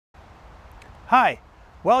Hi,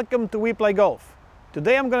 welcome to We Play Golf.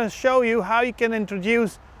 Today I'm going to show you how you can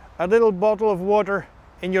introduce a little bottle of water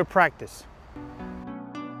in your practice.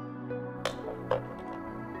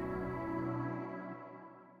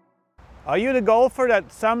 Are you the golfer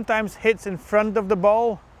that sometimes hits in front of the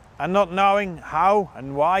ball and not knowing how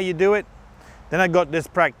and why you do it? Then I got this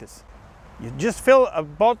practice. You just fill a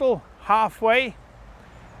bottle halfway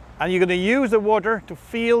and you're going to use the water to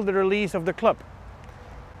feel the release of the club.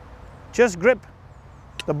 Just grip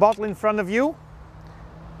the bottle in front of you,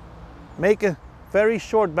 make a very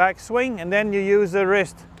short backswing, and then you use the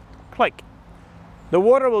wrist, click. The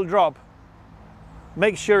water will drop.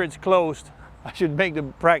 Make sure it's closed. I should make the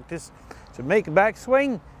practice. So make a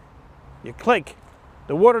backswing, you click,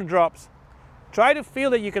 the water drops. Try to feel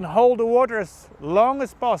that you can hold the water as long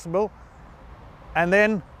as possible and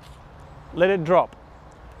then let it drop.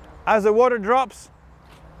 As the water drops,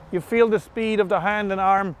 you feel the speed of the hand and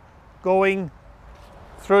arm going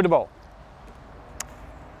through the ball.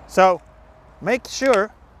 So make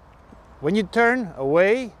sure when you turn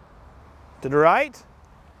away to the right,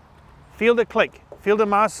 feel the click, feel the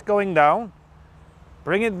mass going down,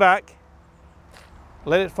 bring it back,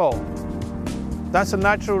 let it fall. That's a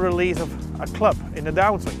natural release of a club in the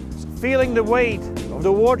downswing. So feeling the weight of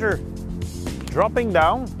the water dropping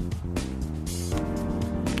down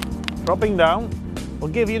will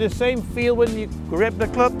give you the same feel when you grip the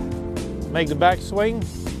club, make the backswing,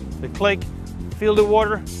 the click, feel the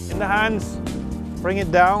water in the hands, bring it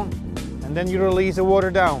down, and then you release the water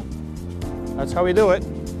down. That's how we do it.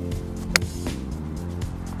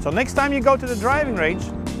 So next time you go to the driving range,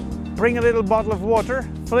 bring a little bottle of water,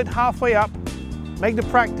 fill it halfway up, make the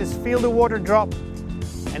practice, feel the water drop,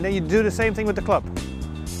 and then you do the same thing with the club.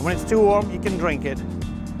 And when it's too warm, you can drink it.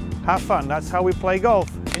 Have fun, that's how we play golf.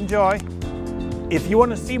 Enjoy. If you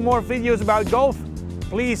want to see more videos about golf,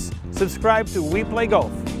 please subscribe to We Play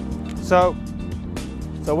Golf. So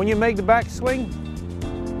when you make the backswing,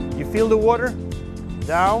 you feel the water,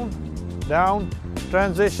 down, down,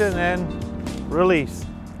 transition and release.